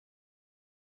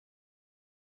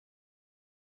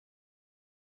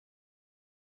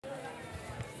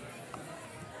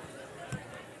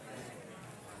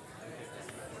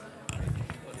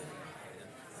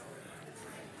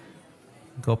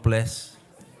God bless.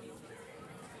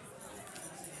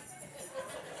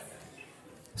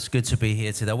 It's good to be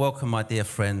here today. Welcome, my dear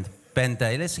friend, Ben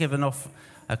Day. Let's give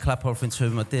a clap offering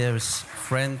to my dearest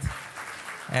friend.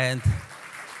 And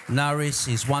Naris,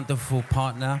 his wonderful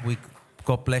partner.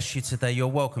 God bless you today. You're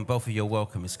welcome. Both of you are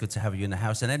welcome. It's good to have you in the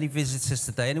house. And any visitors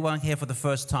today, anyone here for the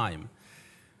first time,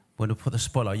 want to put the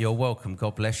spotlight, you're welcome.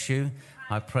 God bless you.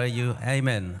 I pray you,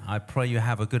 amen. I pray you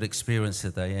have a good experience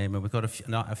today, amen. We've got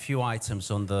a few items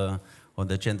on the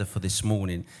agenda for this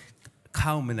morning.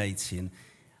 Culminating,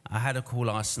 I had a call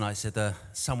last night, said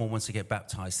someone wants to get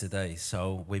baptized today.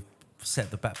 So we've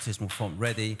set the baptismal font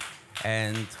ready,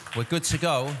 and we're good to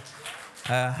go.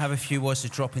 Have a few words to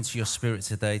drop into your spirit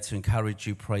today to encourage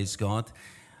you, praise God.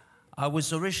 I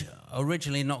was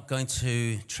originally not going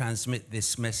to transmit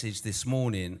this message this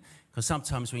morning, because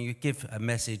sometimes when you give a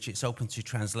message, it's open to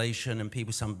translation and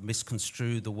people some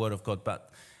misconstrue the word of God.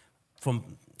 But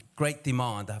from great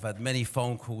demand, I've had many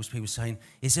phone calls, people saying,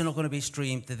 is it not going to be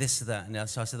streamed to this or that? And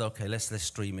so I said, okay, let's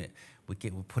stream it.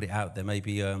 We'll put it out there.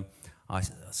 Maybe I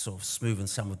sort of smoothen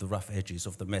some of the rough edges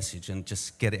of the message and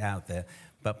just get it out there.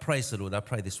 But praise the Lord, I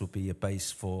pray this will be a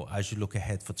base for, as you look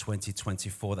ahead for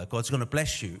 2024, that God's going to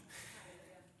bless you.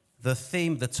 The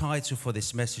theme, the title for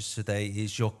this message today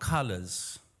is Your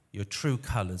Colors, Your True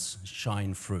Colors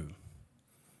Shine Through.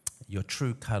 Your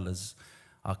true colors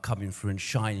are coming through and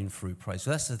shining through, praise. So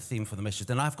that's the theme for the message.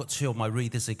 Then I've got two of my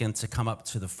readers again to come up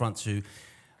to the front to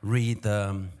read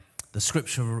the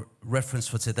scripture reference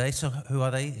for today. So who are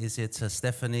they? Is it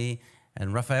Stephanie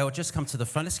and Raphael? Just come to the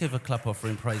front. Let's give a clap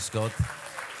offering, praise God.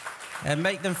 And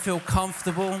make them feel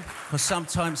comfortable, because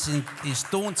sometimes it's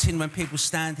daunting when people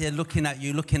stand here looking at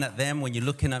you, looking at them. When you're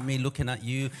looking at me, looking at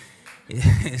you,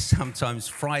 it's sometimes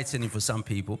frightening for some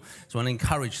people. So I want to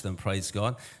encourage them, praise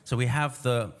God. So we have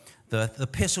the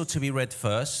epistle to be read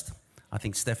first. I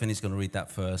think Stephanie's going to read that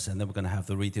first, and then we're going to have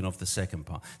the reading of the second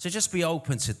part. So just be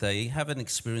open today. Have an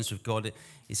experience with God.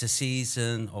 It's a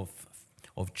season of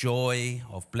joy,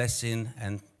 of blessing,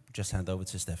 and just hand over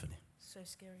to Stephanie. So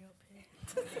scary up here.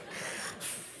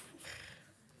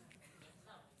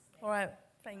 All right,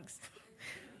 thanks.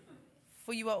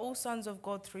 For you are all sons of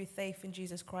God through faith in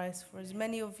Jesus Christ. For as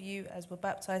many of you as were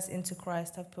baptized into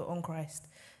Christ have put on Christ.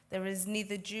 There is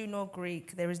neither Jew nor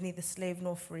Greek. There is neither slave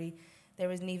nor free.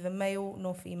 There is neither male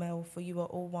nor female, for you are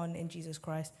all one in Jesus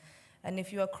Christ. And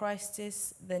if you are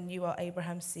Christ's, then you are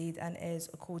Abraham's seed and heirs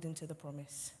according to the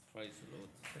promise. Praise the Lord.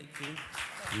 Thank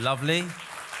you. Lovely.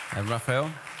 And Raphael?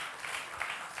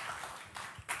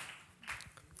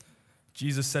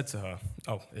 Jesus said to her,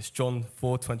 it's John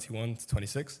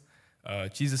 4:21-26.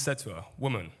 Jesus said to her,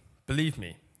 "Woman, believe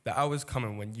me, the hour is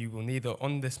coming when you will neither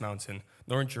on this mountain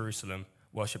nor in Jerusalem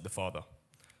worship the Father.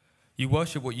 You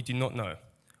worship what you do not know.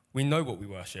 We know what we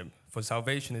worship, for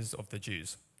salvation is of the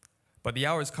Jews. But the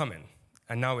hour is coming,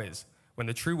 and now is, when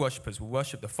the true worshippers will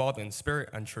worship the Father in spirit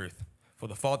and truth, for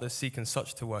the Father is seeking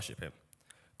such to worship him.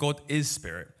 God is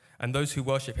spirit, and those who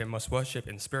worship him must worship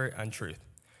in spirit and truth."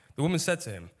 The woman said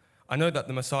to him, "I know that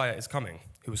the Messiah is coming,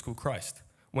 who is called Christ.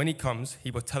 When he comes,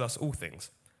 he will tell us all things."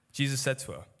 Jesus said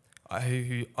to her,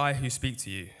 I who speak to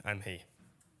you am he."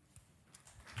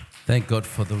 Thank God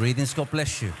for the readings. God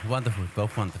bless you. Wonderful.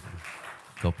 Both wonderful.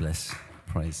 God bless.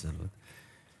 Praise the Lord.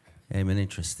 Amen.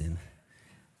 Interesting.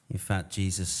 In fact,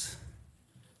 Jesus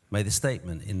made a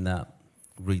statement in that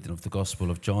reading of the Gospel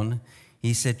of John.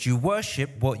 He said, "You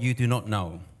worship what you do not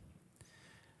know.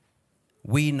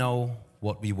 We know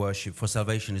what we worship, for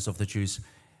salvation is of the Jews."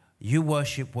 You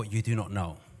worship what you do not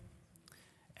know.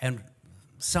 And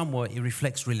somewhat it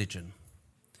reflects religion.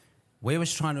 We're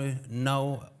always trying to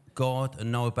know God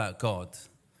and know about God.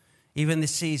 Even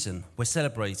this season, we're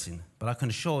celebrating. But I can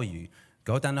assure you,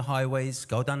 go down the highways,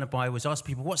 go down the byways, ask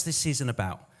people, what's this season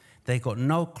about? They've got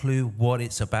no clue what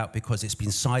it's about, because it's been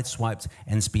sideswiped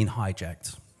and it's been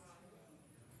hijacked.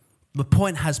 The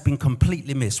point has been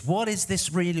completely missed. What is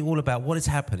this really all about? What is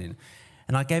happening?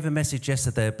 And I gave a message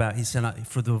yesterday about, he said,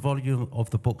 "For the volume of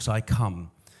the books I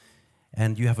come,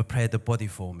 and you have prepared the body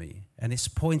for me." And it's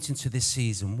pointing to this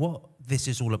season, what this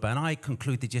is all about. And I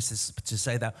concluded just to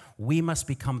say that we must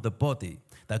become the body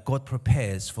that God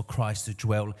prepares for Christ to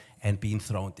dwell and be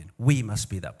enthroned in. We must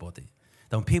be that body.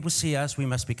 That when people see us, we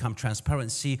must become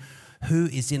transparent, see who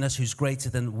is in us, who's greater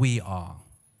than we are.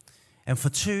 And for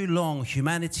too long,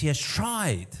 humanity has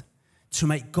tried to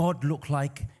make God look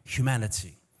like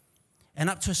humanity. And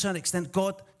up to a certain extent,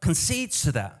 God concedes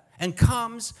to that and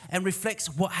comes and reflects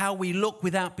how we look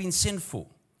without being sinful.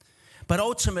 But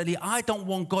ultimately, I don't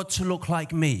want God to look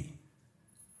like me.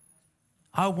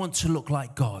 I want to look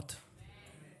like God.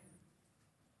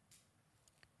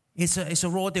 It's a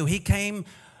raw deal. He came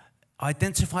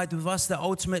identified with us, that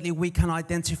ultimately we can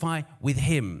identify with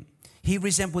him. He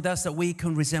resembled us, that we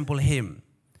can resemble him.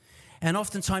 And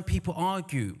oftentimes people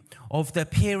argue of the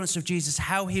appearance of Jesus,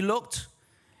 how he looked,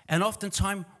 and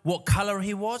oftentimes what color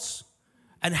he was,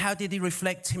 and how did he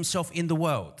reflect himself in the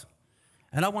world.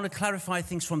 And I want to clarify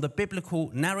things from the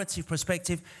biblical narrative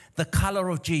perspective, the color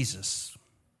of Jesus.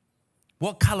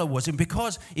 What color was it?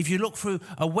 Because if you look through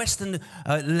a Western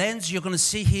lens, you're going to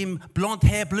see him blonde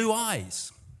hair, blue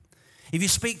eyes. If you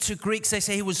speak to Greeks, they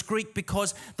say he was Greek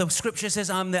because the scripture says,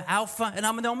 I'm the Alpha and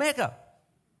I'm the Omega.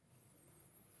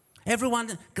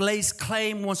 Everyone lays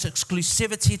claim, wants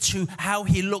exclusivity to how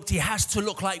he looked. He has to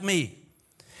look like me.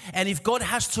 And if God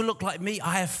has to look like me,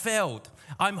 I have failed.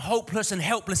 I'm hopeless and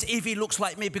helpless if he looks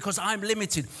like me because I'm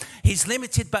limited. He's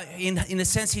limited, but in a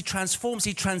sense, he transforms,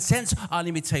 he transcends our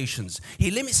limitations.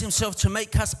 He limits himself to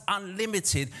make us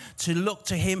unlimited, to look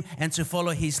to him and to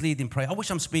follow his lead in prayer. I wish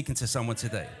I'm speaking to someone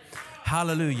today.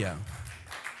 Hallelujah.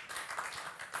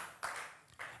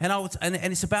 And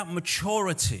it's about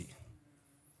maturity.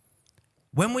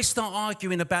 When we start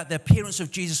arguing about the appearance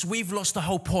of Jesus, we've lost the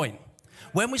whole point.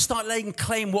 When we start laying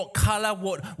claim what color,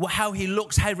 how he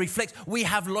looks, how he reflects, we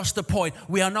have lost the point.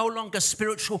 We are no longer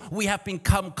spiritual. We have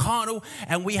become carnal,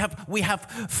 and we have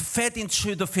fed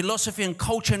into the philosophy and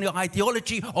culture and the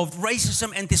ideology of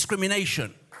racism and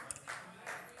discrimination.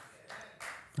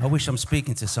 I wish I'm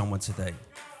speaking to someone today.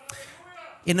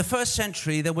 In the first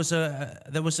century, there was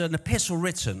an epistle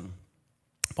written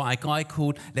by a guy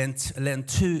called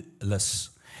Lentulus,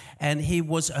 and it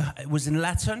was in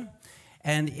Latin,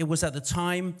 and it was at the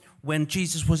time when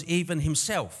Jesus was even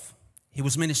himself. He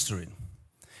was ministering,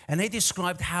 and he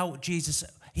described how Jesus,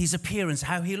 his appearance,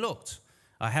 how he looked.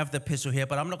 I have the epistle here,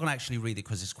 but I'm not going to actually read it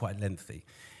because it's quite lengthy.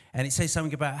 And it says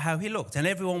something about how he looked, and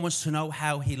everyone wants to know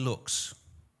how he looks.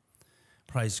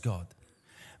 Praise God.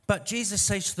 But Jesus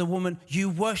says to the woman, you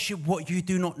worship what you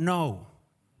do not know.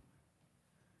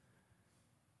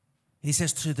 He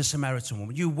says to the Samaritan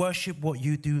woman, you worship what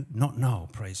you do not know.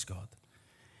 Praise God.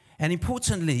 And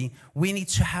importantly, we need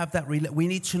to have that, we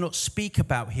need to not speak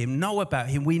about him, know about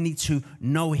him. We need to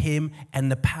know him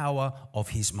and the power of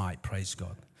his might. Praise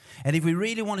God. And if we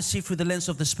really want to see through the lens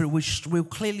of the Spirit, we'll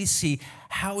clearly see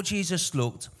how Jesus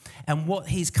looked and what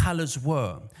his colors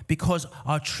were. Because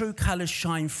our true colors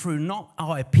shine through, not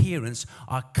our appearance.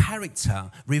 Our character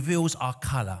reveals our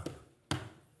color.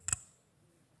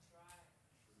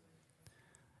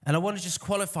 And I want to just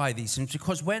qualify these things,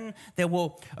 because when they were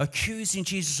accusing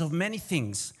Jesus of many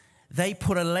things, they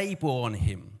put a label on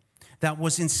him that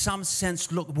was in some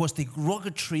sense, was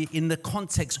derogatory in the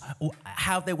context of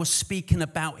how they were speaking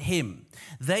about him.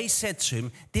 They said to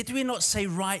him, did we not say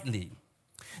rightly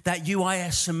that you are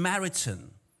a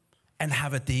Samaritan and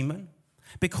have a demon?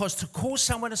 Because to call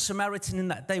someone a Samaritan in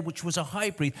that day, which was a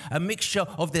hybrid, a mixture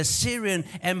of the Assyrian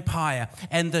Empire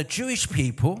and the Jewish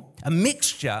people, a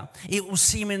mixture, it will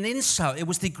seem an insult. It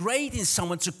was degrading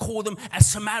someone to call them a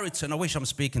Samaritan. I wish I'm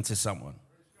speaking to someone.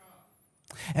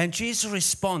 And Jesus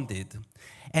responded,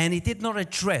 and he did not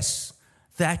address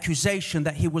the accusation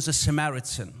that he was a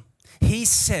Samaritan. He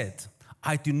said,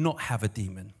 I do not have a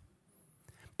demon.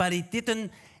 But he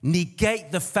didn't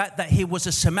negate the fact that he was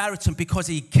a Samaritan, because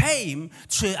he came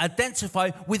to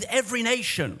identify with every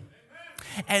nation.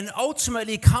 And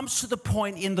ultimately comes to the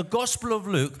point in the Gospel of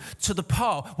Luke, to the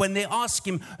part when they ask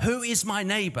him, who is my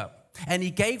neighbor? And he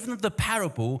gave them the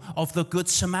parable of the Good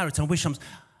Samaritan.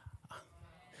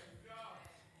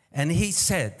 And he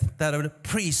said that a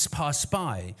priest passed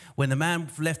by when the man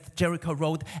left Jericho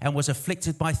road and was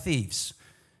afflicted by thieves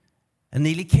and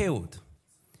nearly killed.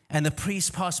 And the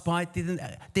priest passed by,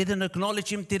 didn't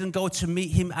acknowledge him, didn't go to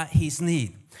meet him at his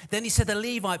need. Then he said a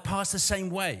Levite passed the same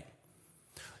way.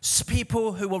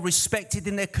 People who were respected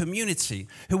in their community,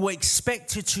 who were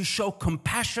expected to show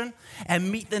compassion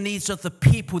and meet the needs of the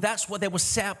people. That's what they were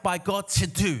set up by God to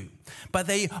do. But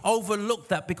they overlooked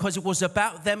that because it was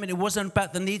about them and it wasn't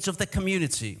about the needs of the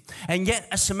community. And yet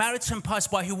a Samaritan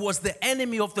passed by who was the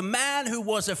enemy of the man who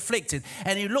was afflicted.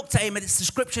 And he looked at him, and the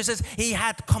scripture says he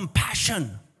had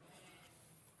compassion.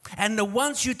 And the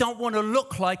ones you don't want to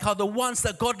look like are the ones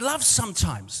that God loves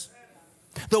sometimes.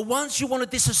 The ones you want to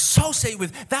disassociate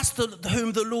with, that's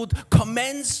whom the Lord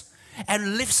commends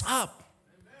and lifts up.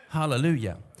 Amen.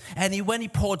 Hallelujah. And when he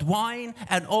poured wine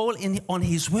and oil on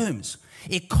his wounds,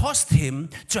 it cost him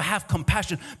to have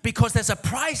compassion, because there's a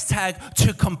price tag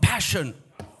to compassion.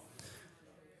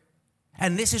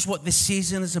 And this is what this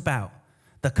season is about.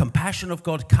 The compassion of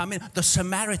God coming, the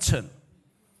Samaritan.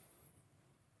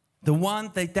 The one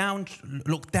they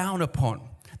look down upon,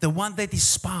 the one they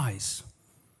despise.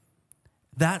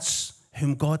 That's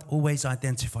whom God always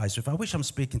identifies with. I wish I'm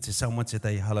speaking to someone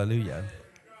today. Hallelujah.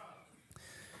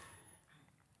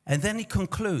 And then he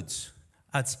concludes,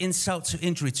 adds insult to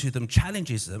injury to them,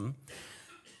 challenges them.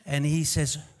 And he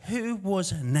says, who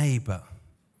was neighbor?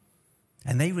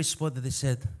 And they responded, they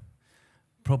said,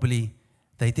 probably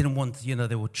they didn't want,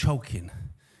 they were choking.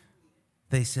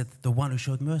 They said, the one who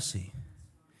showed mercy.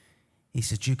 He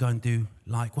said, you go and do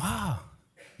likewise. Wow,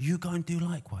 you go and do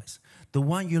likewise. The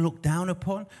one you look down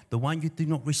upon, the one you do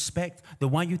not respect, the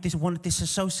one you want to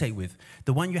disassociate with,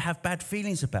 the one you have bad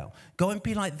feelings about. Go and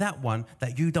be like that one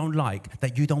that you don't like,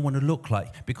 that you don't want to look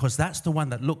like, because that's the one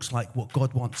that looks like what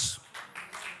God wants.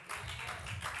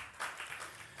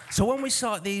 So when we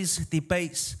start these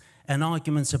debates and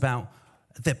arguments about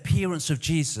the appearance of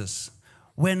Jesus,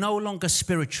 we're no longer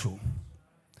spiritual.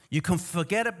 You can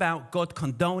forget about God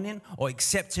condoning or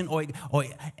accepting or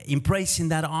embracing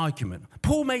that argument.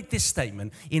 Paul made this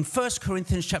statement in 1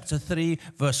 Corinthians chapter 3,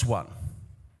 verse 1.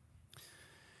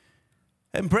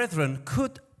 And brethren,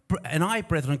 could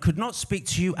not speak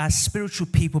to you as spiritual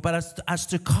people, but as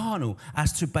to carnal,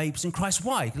 as to babes in Christ.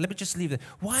 Why? Let me just leave it.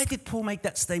 Why did Paul make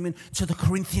that statement to the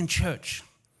Corinthian church?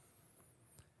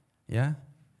 Yeah?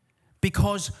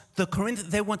 Because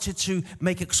they wanted to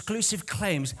make exclusive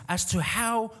claims as to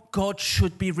how God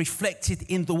should be reflected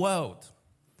in the world.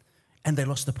 And they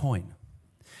lost the point.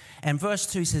 And verse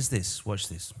 2 says this, watch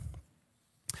this.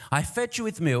 I fed you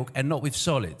with milk and not with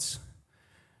solids.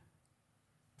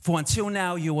 For until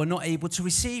now you were not able to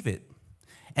receive it.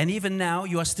 And even now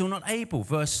you are still not able.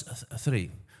 Verse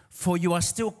 3. For you are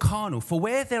still carnal. For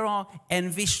where there are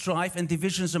envy, strife, and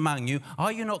divisions among you, are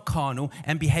you not carnal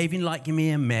and behaving like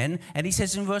mere men? And he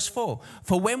says in verse 4,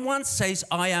 for when one says,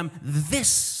 I am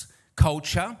this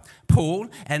culture, Paul,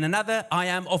 and another, I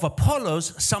am of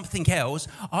Apollos, something else,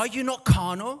 are you not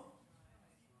carnal?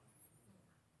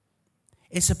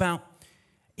 It's about,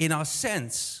 in our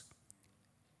sense,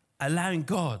 allowing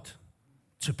God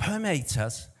to permeate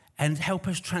us and help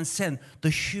us transcend the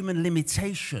human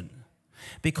limitation.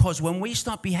 Because when we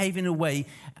start behaving in a way,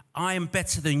 I am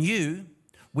better than you,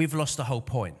 we've lost the whole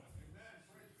point.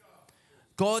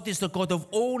 God is the God of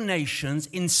all nations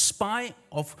in spite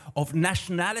of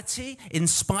nationality, in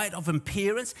spite of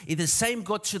appearance. He's the same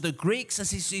God to the Greeks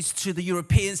as he is to the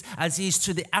Europeans, as he is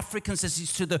to the Africans, as he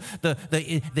is to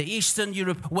the Eastern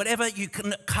Europe, whatever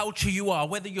culture you are,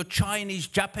 whether you're Chinese,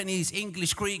 Japanese,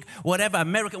 English, Greek, whatever,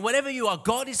 American, whatever you are,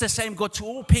 God is the same God to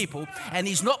all people, and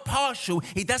he's not partial.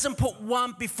 He doesn't put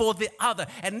one before the other.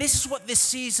 And this is what this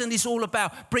season is all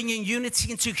about, bringing unity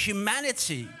into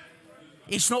humanity.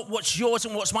 It's not what's yours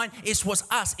and what's mine. It's what's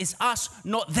us. It's us,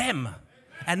 not them.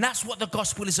 And that's what the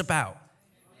gospel is about.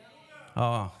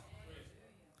 Oh,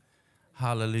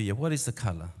 hallelujah. What is the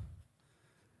color?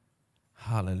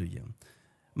 Hallelujah.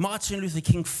 Martin Luther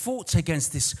King fought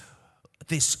against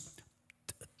this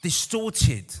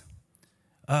distorted,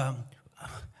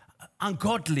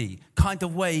 ungodly kind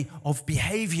of way of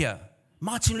behavior.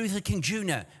 Martin Luther King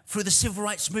Jr. through the civil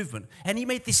rights movement. And he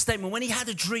made this statement when he had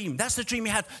a dream. That's the dream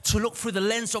he had, to look through the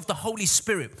lens of the Holy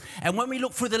Spirit. And when we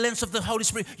look through the lens of the Holy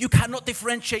Spirit, you cannot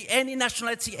differentiate any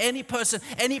nationality, any person,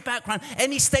 any background,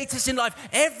 any status in life.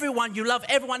 Everyone, you love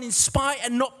everyone in spite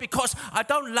and not because I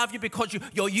don't love you because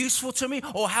you're useful to me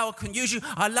or how I can use you.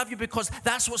 I love you because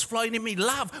that's what's flowing in me.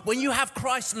 Love. When you have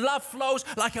Christ, love flows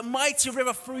like a mighty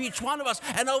river through each one of us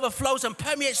and overflows and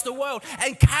permeates the world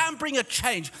and can bring a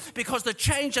change, because the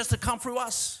change has to come through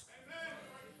us.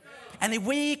 And if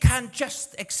we can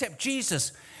just accept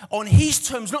Jesus on his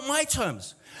terms, not my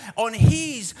terms, on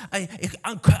his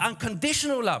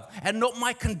unconditional love and not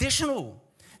my conditional,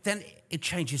 then it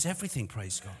changes everything,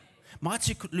 praise God.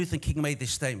 Martin Luther King made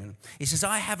this statement. He says,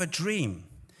 I have a dream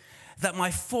that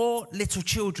my 4 little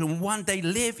children one day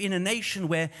live in a nation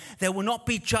where they will not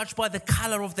be judged by the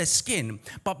color of their skin,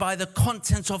 but by the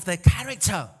contents of their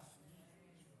character.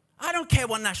 I don't care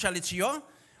what nationality you are.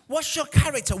 What's your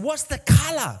character? What's the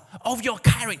color of your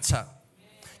character?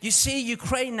 You see,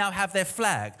 Ukraine now have their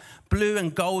flag, blue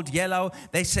and gold, yellow.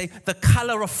 They say the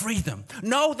color of freedom.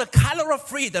 No, the color of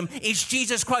freedom is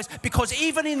Jesus Christ, because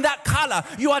even in that color,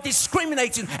 you are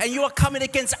discriminating and you are coming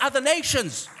against other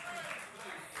nations.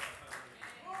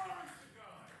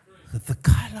 The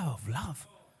color of love,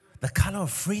 the color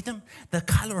of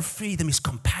freedom is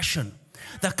compassion.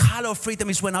 The color of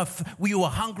freedom is when you were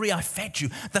hungry, I fed you.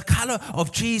 The color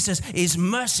of Jesus is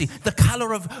mercy. The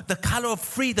color of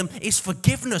freedom is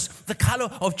forgiveness. The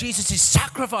color of Jesus is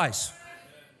sacrifice.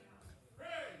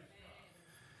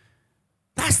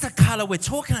 That's the color we're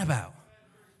talking about.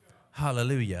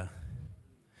 Hallelujah.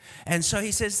 And so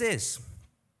he says this.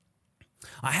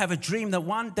 I have a dream that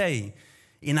one day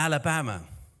in Alabama,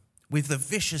 with the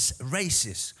vicious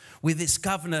racists, with its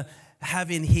governor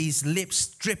having his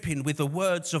lips dripping with the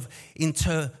words of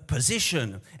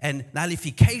interposition and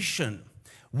nullification.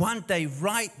 One day,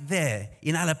 right there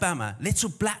in Alabama, little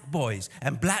black boys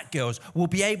and black girls will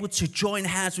be able to join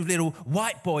hands with little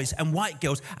white boys and white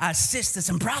girls as sisters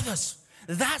and brothers.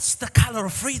 That's the color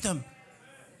of freedom.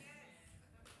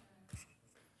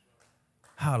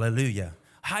 Hallelujah.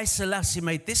 Haile Selassie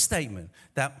made this statement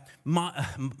that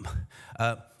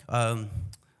the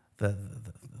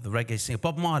reggae singer,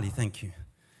 Bob Marley, thank you,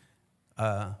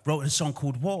 wrote a song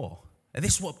called War. And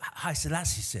this is what Haile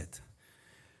Selassie said.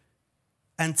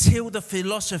 Until the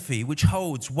philosophy which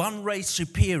holds one race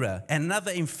superior and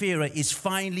another inferior is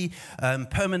finally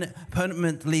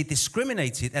permanently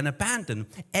discriminated and abandoned,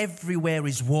 everywhere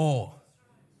is war.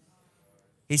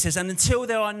 He says, and until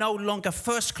there are no longer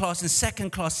first-class and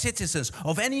second-class citizens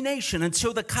of any nation,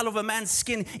 until the color of a man's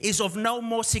skin is of no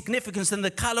more significance than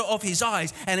the color of his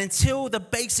eyes, and until the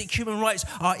basic human rights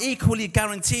are equally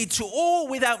guaranteed to all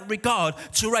without regard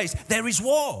to race, there is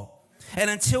war. And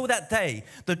until that day,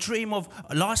 the dream of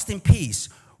lasting peace,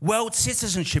 world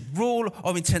citizenship, rule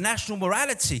of international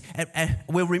morality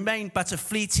will remain but a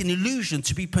fleeting illusion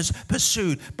to be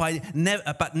pursued but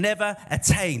never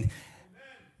attained.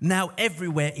 Now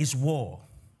everywhere is war.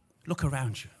 Look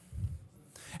around you.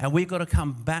 And we've got to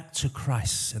come back to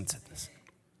Christ-centeredness.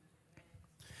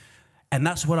 And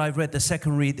that's what I read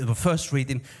the first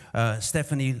reading,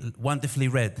 Stephanie wonderfully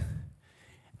read.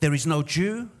 There is no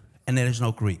Jew and there is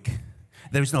no Greek.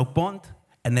 There is no bond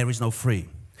and there is no free.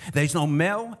 There is no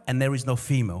male and there is no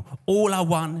female. All are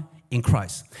one in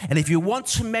Christ. And if you want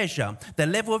to measure the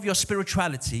level of your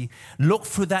spirituality, look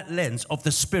through that lens of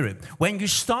the Spirit. When you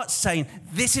start saying,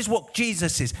 this is what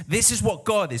Jesus is, this is what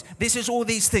God is, this is all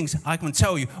these things, I can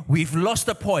tell you, we've lost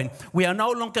the point. We are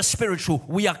no longer spiritual,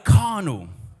 we are carnal.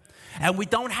 And we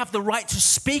don't have the right to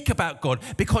speak about God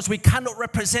because we cannot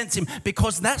represent Him,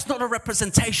 because that's not a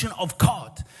representation of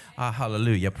God.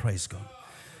 Hallelujah, praise God.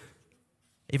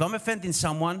 If I'm offending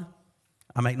someone,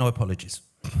 I make no apologies.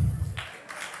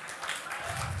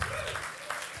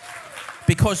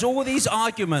 Because all these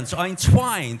arguments are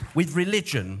entwined with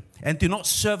religion and do not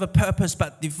serve a purpose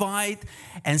but divide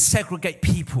and segregate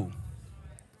people.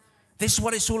 This is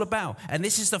what it's all about. And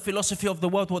this is the philosophy of the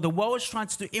world, what the world is trying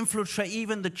to do, infiltrate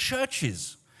even the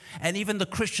churches and even the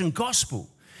Christian gospel.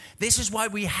 This is why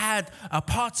we had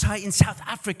apartheid in South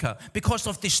Africa, because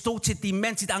of distorted,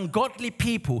 demented, ungodly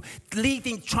people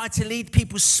trying to lead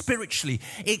people spiritually.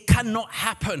 It cannot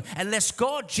happen unless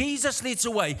God, Jesus leads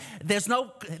the way.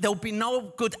 There'll be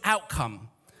no good outcome.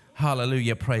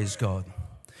 Hallelujah, praise God.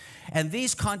 And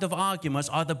these kind of arguments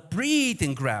are the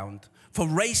breeding ground for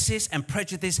racist and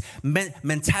prejudice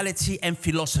mentality and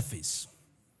philosophies.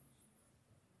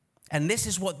 And this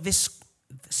is what this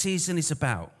season is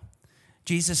about.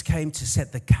 Jesus came to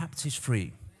set the captives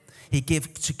free. He gave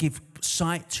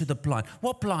sight to the blind.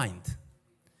 What blind?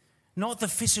 Not the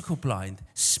physical blind,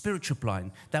 spiritual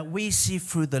blind, that we see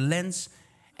through the lens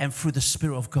and through the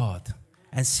Spirit of God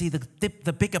and see the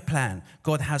bigger plan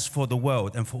God has for the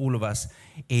world and for all of us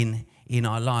in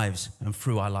our lives and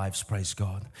through our lives, praise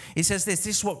God. It says this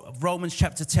is what Romans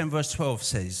chapter 10 verse 12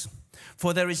 says.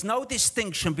 For there is no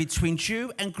distinction between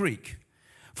Jew and Greek.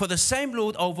 For the same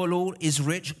Lord over all is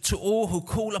rich to all who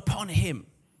call upon Him.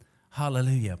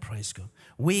 Hallelujah, praise God.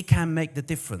 We can make the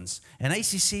difference. And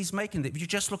ACC is making it. If you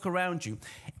just look around you,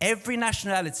 every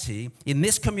nationality in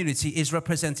this community is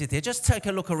represented here. Just take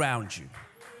a look around you.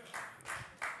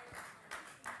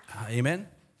 Amen.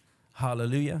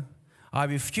 Hallelujah. I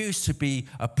refuse to be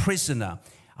a prisoner.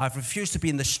 I've refused to be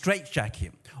in the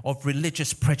straitjacket of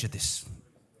religious prejudice.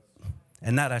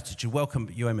 And that attitude, welcome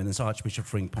Your Eminence Archbishop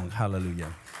Frimpong.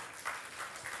 Hallelujah.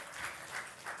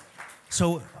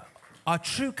 So our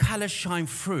true colors shine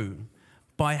through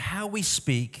by how we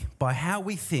speak, by how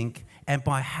we think, and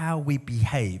by how we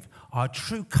behave. Our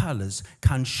true colors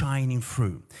can shine in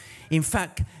through. In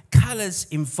fact, colors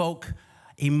invoke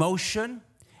emotion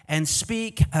and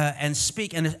speak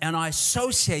and are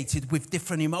associated with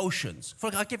different emotions.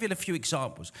 I'll give you a few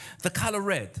examples. The color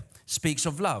red speaks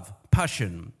of love,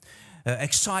 passion,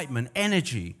 excitement,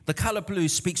 energy. The color blue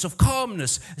speaks of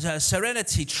calmness,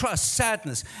 serenity, trust,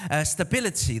 sadness,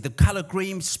 stability. The color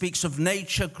green speaks of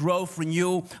nature, growth,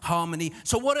 renewal, harmony.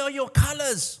 So what are your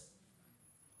colors?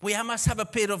 We must have a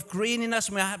bit of green in us.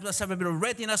 We must have a bit of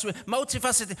red in us.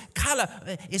 Multifaceted color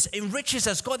enriches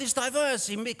us. God is diverse.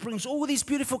 He brings all these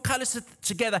beautiful colors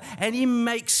together, and He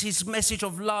makes His message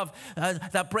of love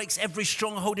that breaks every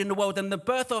stronghold in the world. And the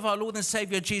birth of our Lord and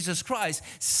Savior Jesus Christ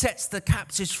sets the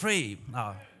captives free.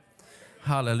 Oh,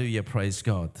 hallelujah, praise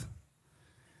God.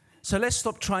 So let's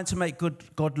stop trying to make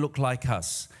God look like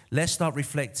us. Let's start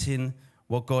reflecting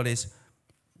what God is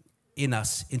in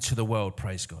us into the world,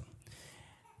 praise God.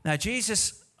 Now,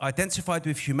 Jesus identified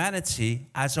with humanity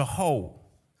as a whole.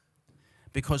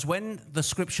 Because when the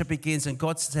scripture begins and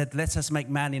God said, let us make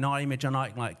man in our image and our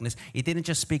likeness, he didn't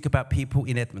just speak about people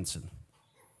in Edmonton.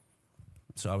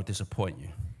 So I would disappoint you.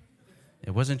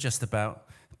 It wasn't just about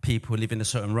people who live in a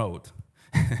certain road.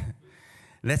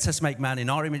 Let us make man in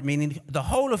our image, meaning the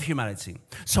whole of humanity.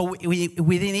 So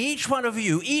within each one of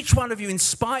you, in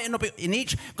spite and in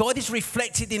each, God is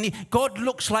reflected in. God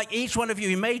looks like each one of you.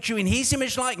 He made you in his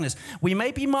image likeness. We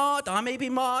may be marred, I may be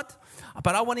marred,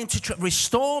 but I want him to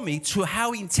restore me to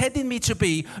how he intended me to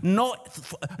be, not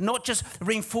just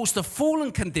reinforce the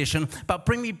fallen condition, but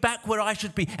bring me back where I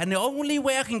should be. And the only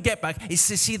way I can get back is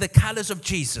to see the colors of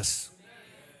Jesus.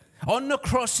 On the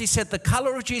cross, he said, the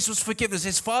color of Jesus was forgiveness.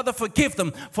 His Father, forgive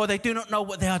them, for they do not know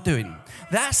what they are doing.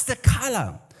 That's the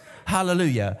color,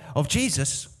 hallelujah, of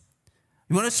Jesus.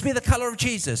 You want to be the color of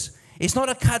Jesus? It's not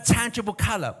a tangible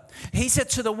color. He said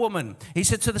to the woman, he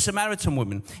said to the Samaritan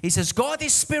woman, he says, God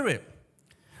is spirit.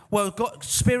 Well, God's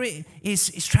spirit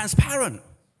is transparent.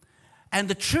 And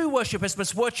the true worshippers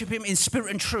must worship him in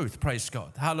spirit and truth, praise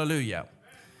God, hallelujah.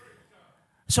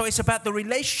 So it's about the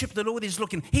relationship the Lord is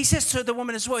looking. He says to the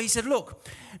woman as well, he said, look,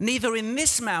 neither in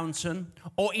this mountain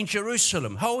or in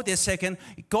Jerusalem. Hold it a second.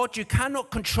 God, you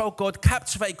cannot control God,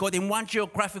 captivate God in one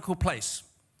geographical place.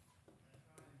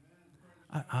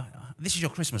 This is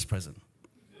your Christmas present.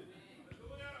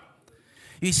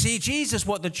 You see, Jesus,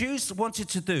 what the Jews wanted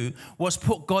to do was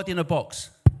put God in a box.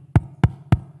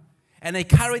 And they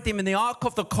carried him in the Ark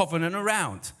of the Covenant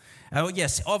around. Oh,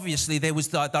 yes, obviously, they was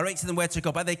directing them where to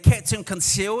go, but they kept him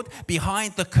concealed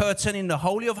behind the curtain in the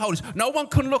Holy of Holies. No one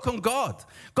could look on God.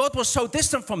 God was so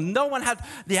distant from them.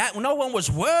 No one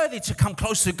was worthy to come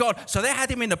close to God. So they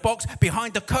had him in the box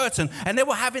behind the curtain, and they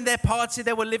were having their party.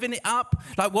 They were living it up,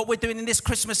 like what we're doing in this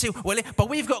Christmas Eve. But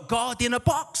we've got God in a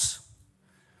box.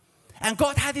 And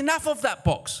God had enough of that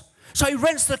box. So he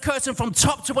rents the curtain from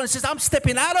top to bottom and says, I'm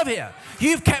stepping out of here.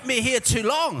 You've kept me here too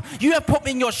long. You have put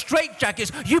me in your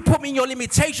straitjackets. You put me in your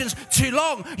limitations too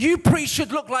long. You priests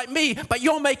should look like me, but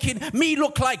you're making me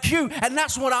look like you. And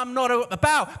that's what I'm not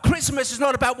about. Christmas is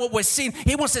not about what we're seeing.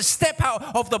 He wants to step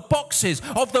out of the boxes,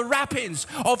 of the wrappings,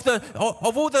 of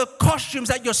all the costumes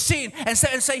that you're seeing and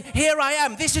say, here I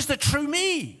am. This is the true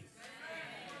me.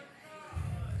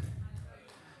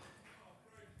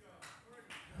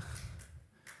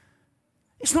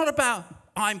 It's not about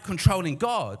I'm controlling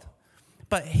God,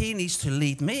 but he needs to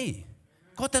lead me.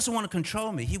 God doesn't want to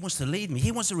control me. He wants to lead me.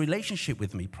 He wants a relationship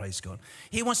with me, praise God.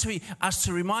 He wants us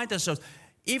to remind ourselves,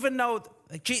 even though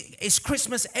it's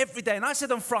Christmas every day. And I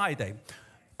said on Friday,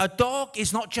 a dog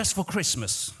is not just for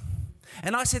Christmas.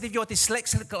 And I said, if you're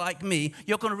dyslexic like me,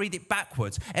 you're going to read it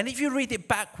backwards. And if you read it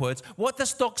backwards, what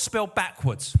does dog spell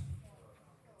backwards?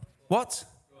 What?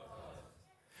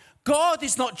 God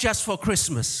is not just for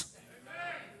Christmas.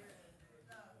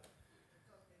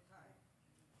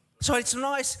 So it's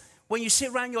nice when you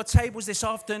sit around your tables this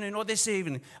afternoon or this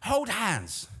evening, hold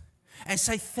hands and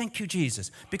say, thank you, Jesus.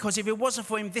 Because if it wasn't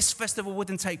for him, this festival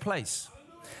wouldn't take place.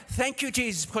 Thank you,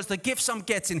 Jesus, because the gifts I'm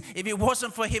getting, if it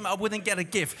wasn't for him, I wouldn't get a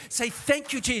gift. Say,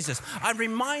 thank you, Jesus. I'm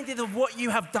reminded of what you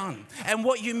have done and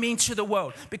what you mean to the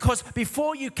world. Because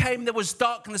before you came, there was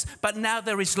darkness, but now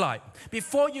there is light.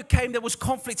 Before you came, there was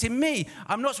conflict in me.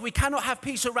 We cannot have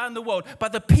peace around the world,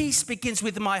 but the peace begins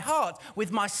with my heart,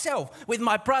 with myself, with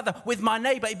my brother, with my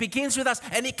neighbor. It begins with us,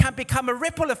 and it can become a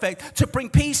ripple effect to bring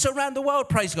peace around the world,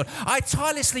 praise God. I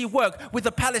tirelessly work with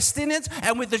the Palestinians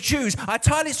and with the Jews. I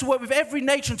tirelessly work with every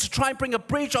nation to try and bring a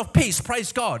bridge of peace,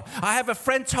 praise God. I have a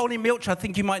friend, Tony Milch, I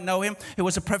think you might know him, who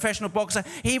was a professional boxer.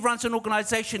 He runs an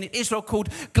organization in Israel called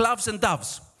Gloves and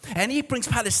Doves. And he brings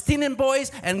Palestinian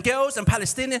boys and girls and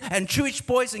Palestinian and Jewish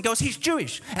boys and girls. He's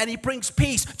Jewish. And he brings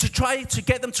peace to try to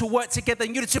get them to work together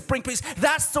in unity to bring peace.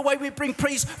 That's the way we bring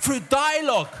peace, through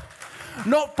dialogue.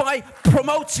 Not by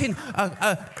promoting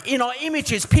in our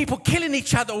images people killing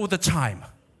each other all the time.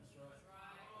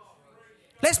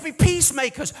 Let's be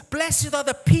peacemakers. Blessed are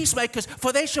the peacemakers,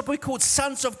 for they shall be called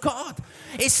sons of God.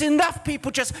 It's enough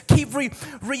people just keep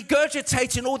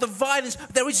regurgitating all the violence.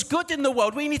 There is good in the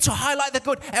world. We need to highlight the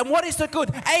good. And what is the good?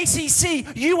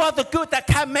 ACC, you are the good that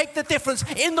can make the difference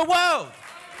in the world.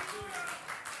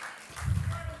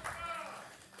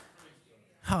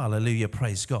 Hallelujah,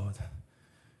 praise God.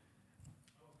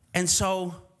 And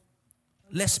so,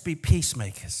 let's be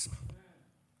peacemakers.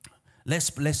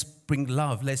 Let's bring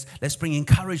love. Let's bring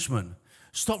encouragement.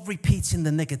 Stop repeating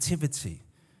the negativity,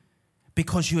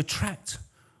 because you attract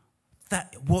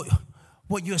that what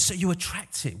what you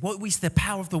attract it. What is the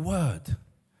power of the word?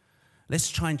 Let's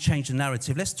try and change the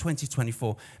narrative. Let's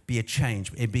 2024 be a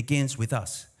change. It begins with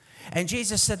us. And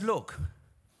Jesus said, look,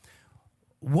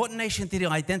 what nation did he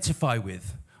identify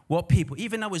with? What people?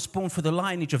 Even though it was born for the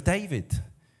lineage of David,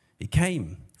 it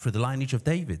came through the lineage of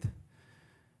David.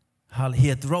 He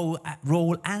had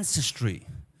royal ancestry.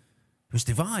 It was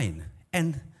divine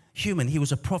and human. He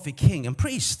was a prophet, king, and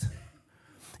priest.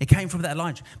 It came from that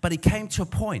lineage. But it came to a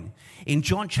point. In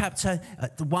John chapter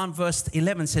 1, verse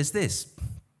 11 says this.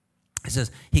 It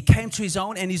says, he came to his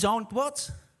own, and his own,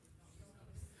 what?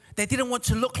 They didn't want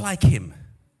to look like him.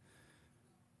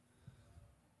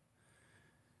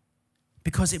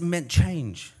 Because it meant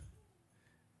change.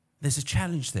 There's a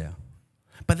challenge there.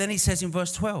 But then he says in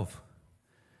verse 12,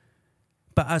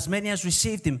 but as many as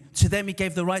received him, to them he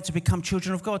gave the right to become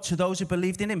children of God, to those who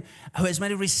believed in him. Who as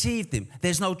many received him.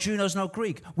 There's no Jew, there's no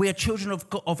Greek. We are children of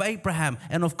God, of Abraham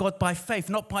and of God by faith,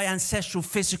 not by ancestral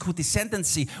physical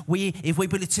descendancy. If we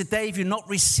believe today, if you've not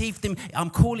received him,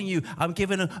 I'm calling you, I'm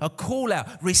giving a call out.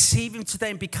 Receive him today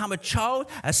and become a child,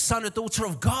 a son or daughter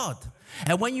of God.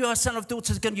 And when you are a son of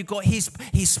daughter, you've got his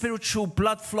spiritual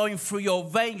blood flowing through your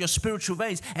vein, your spiritual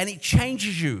veins, and it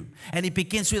changes you. And it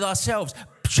begins with ourselves.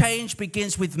 Change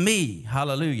begins with me.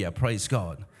 Hallelujah. Praise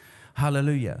God.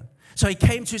 Hallelujah. So he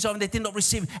came to his own, they did not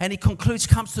receive him. And he concludes,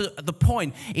 comes to the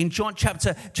point in John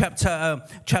chapter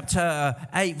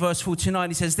 8, verse 49.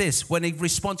 He says this, when he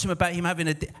responds to him about him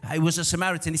having he was a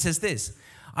Samaritan, he says this,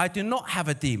 I do not have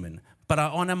a demon, but I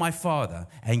honor my Father,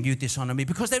 and you dishonor me,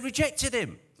 because they rejected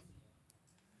him.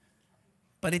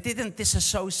 But he didn't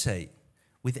disassociate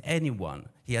with anyone.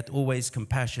 He had always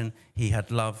compassion, he had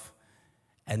love,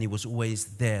 and he was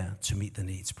always there to meet the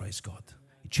needs, praise God.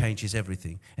 He changes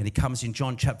everything. And he comes in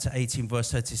John chapter 18,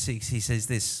 verse 36, he says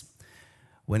this,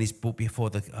 when he's brought before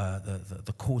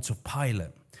the court of Pilate.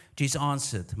 Jesus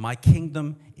answered, my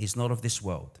kingdom is not of this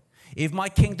world. If my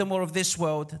kingdom were of this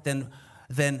world, then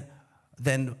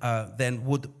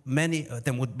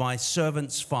would my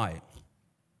servants fight,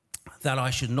 that I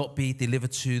should not be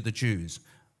delivered to the Jews.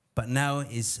 But now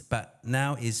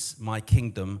is my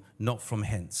kingdom not from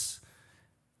hence.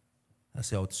 That's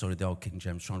the old King James.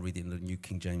 I'm trying to read it in the New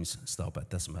King James style, but it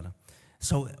doesn't matter.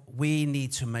 So we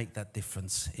need to make that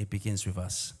difference. It begins with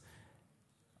us.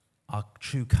 Our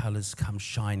true colours come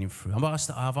shining through. I've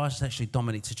asked actually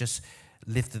Dominic to just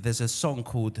lift it. There's a song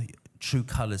called True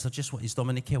Colours. Is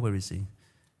Dominic here? Where is he?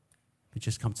 We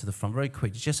just come to the front very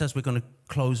quick. Just as we're going to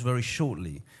close very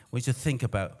shortly, we need to think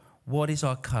about what is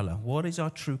our colour? What is our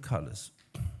true colours?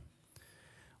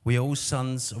 We are all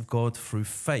sons of God through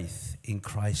faith in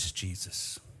Christ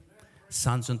Jesus.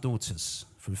 Sons and daughters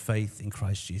through faith in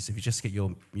Christ Jesus. If you just get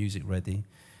your music ready.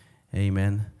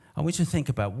 Amen. I want you to think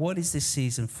about what is this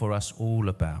season for us all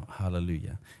about?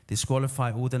 Hallelujah.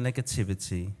 Disqualify all the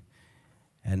negativity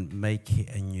and make it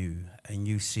a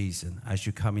new season as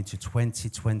you come into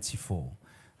 2024,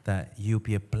 that you'll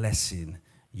be a blessing.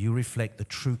 You reflect the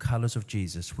true colors of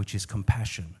Jesus, which is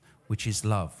compassion, which is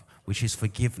love, which is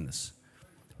forgiveness,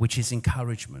 which is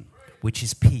encouragement, which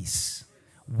is peace,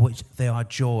 which they are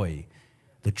joy.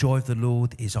 The joy of the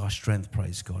Lord is our strength,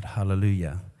 praise God.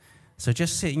 Hallelujah. So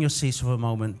just sit in your seats for a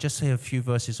moment, just say a few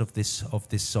verses of this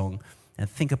song, and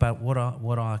think about what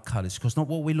are our colors. Because not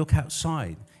what we look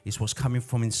outside, is what's coming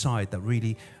from inside that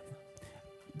really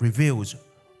reveals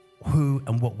who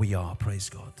and what we are, praise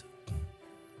God.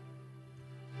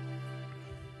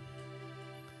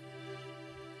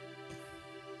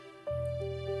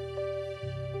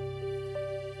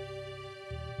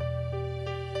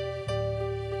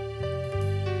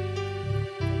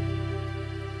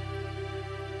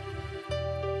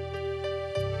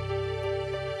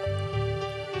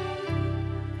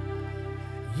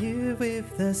 You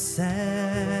with the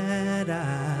sad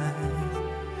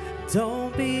eyes,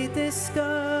 don't be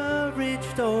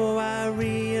discouraged, oh I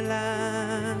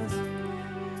realize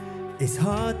it's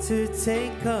hard to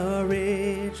take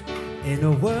courage in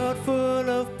a world full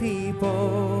of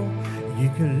people. You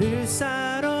can lose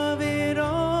sight of it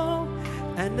all,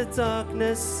 and the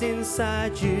darkness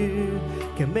inside you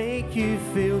can make you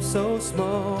feel so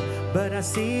small. But I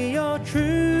see your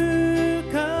true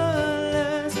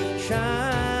colors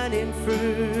shining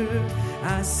through.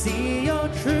 I see your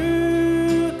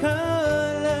true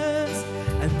colors,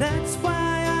 and that's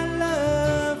why I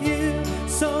love you.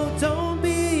 So don't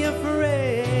be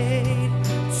afraid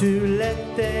to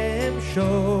let them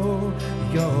show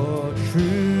your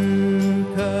true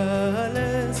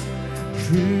colors.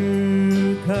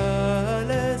 True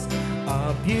colors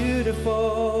are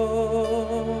beautiful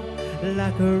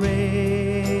like a rainbow.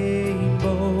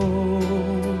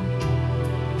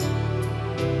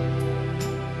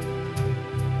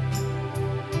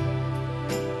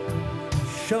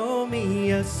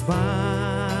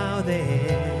 smile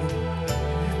then.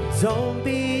 Don't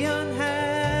be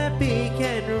unhappy,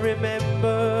 can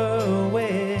remember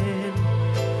when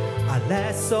I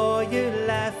last saw you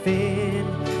laughing.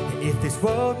 If this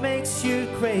world makes you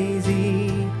crazy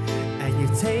and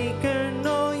you've taken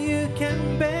all you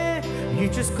can bear, you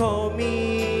just call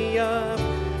me up,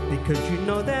 because you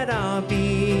know that I'll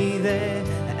be there.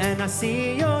 And I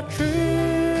see your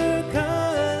true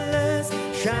colors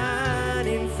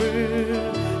shining through.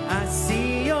 I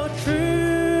see your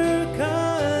true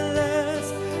colors,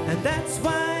 and that's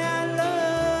why I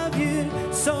love you.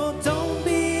 So don't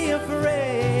be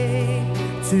afraid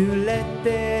to let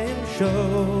them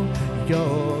show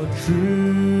your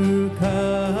true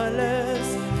colors.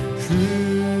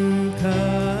 True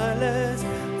colors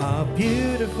are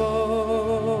beautiful.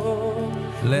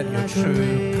 Let your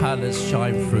true colours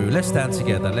shine through. Let's stand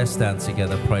together. Let's stand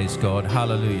together. Praise God.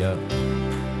 Hallelujah.